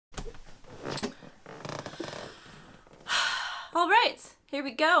Alright, here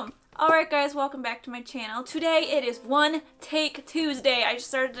we go. Alright guys, welcome back to my channel. Today it is One Take Tuesday. I just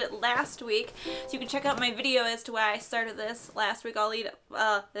started it last week, so you can check out my video as to why I started this last week. I'll leave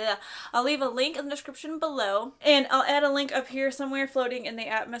a link in the description below, and I'll add a link up here somewhere floating in the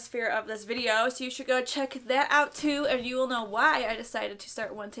atmosphere of this video, so you should go check that out too, and you will know why I decided to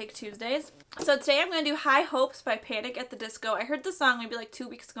start One Take Tuesdays. So today I'm going to do High Hopes by Panic at the Disco. I heard the song maybe like 2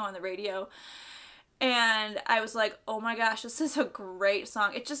 weeks ago on the radio, and I was like, oh my gosh, this is a great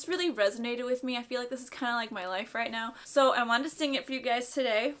song. It just really resonated with me. I feel like this is kind of like my life right now. So I wanted to sing it for you guys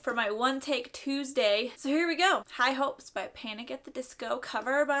today for my One Take Tuesday. So here we go. High Hopes by Panic at the Disco,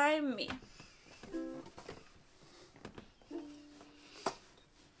 cover by me.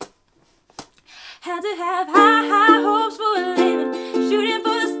 Had to have high hopes for a living, shooting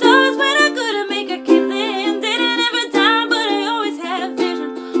for the stars when I couldn't make a killing. Didn't ever dime, but I always had a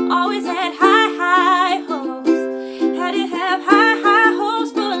vision, always had high hopes. Had to have high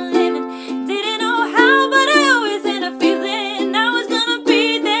hopes for a living. Didn't know how, but I always had a feeling I was gonna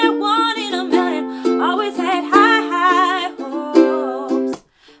be that one in a million. Always had high hopes.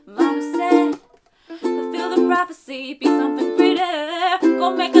 Mama said, fulfill the prophecy, be something greater,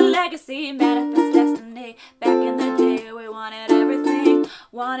 go make a legacy, manifest destiny. Back in the day we wanted everything,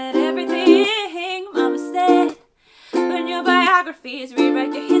 wanted everything. Mama said, burn your biographies,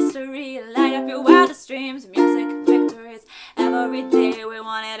 rewrite your history, light up your wildest dreams, music, victories. Every day we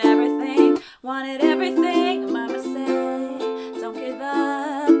wanted everything, wanted everything. Mama said, don't give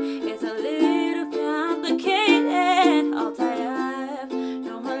up, it's a little complicated, all tied up,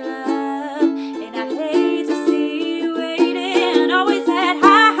 no more love, and I'd hate to see you waiting. Always had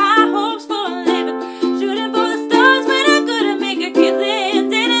high hopes for a living, shooting for the stars when I couldn't make a killing.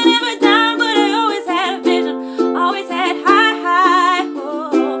 Didn't ever dime, but I always had a vision, always had high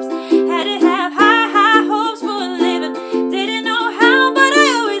hopes. Had to have high hopes for a living. Didn't know how, but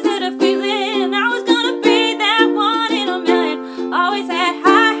I always had a feeling I was gonna be that one in a million. Always had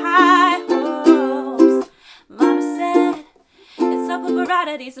high hopes. Mama said, it's up with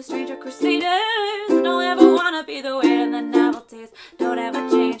oddities, the stranger crusaders. Don't ever wanna be the weight and the novelties. Don't ever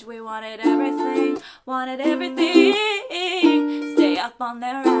change, we wanted everything, wanted everything. Stay up on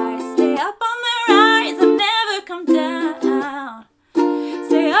their rise, stay up on their rise, and never come down.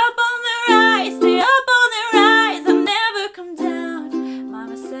 Stay up on their rise, stay up on their rise, and never come down.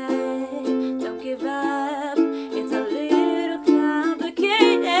 Mama said, don't give up, it's a little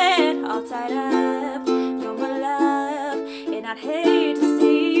complicated, all tied up, no more love, and I'd hate to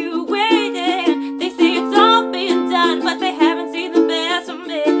see you waiting. They say it's all being done, but they haven't seen the best of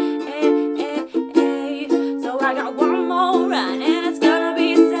me. So I got one more run, and it's gonna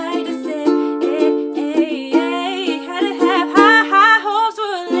be sad to say. Had to have high hopes for a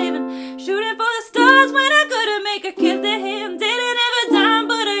living, shooting for the stars when I couldn't make a killing. Didn't ever dime,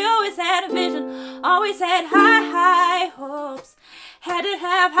 but I always had a vision, always had high hopes. Had to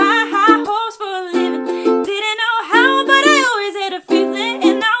have high hopes for a living. Didn't know how, but I always had a feeling,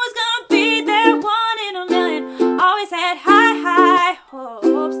 and I was gonna be that one in a million. Always had high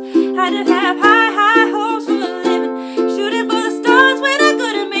hopes. Had to have high hopes for a living, shooting for the stars when I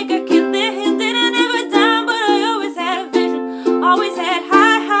couldn't make a killing. Didn't ever dime, but I always had a vision, always had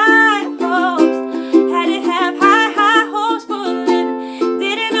high hopes. Had to have high hopes for a living.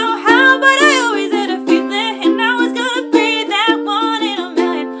 Didn't know how, but I always had a feeling, and I was gonna be that one in a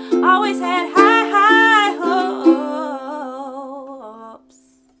million. Always had high hopes.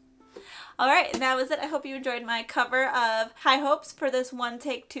 Alright, and that was it. I hope you enjoyed my cover of High Hopes for this One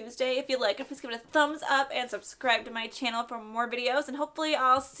Take Tuesday. If you like it, please give it a thumbs up and subscribe to my channel for more videos. And hopefully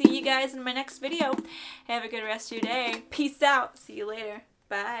I'll see you guys in my next video. Have a good rest of your day. Peace out. See you later.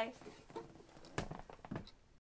 Bye.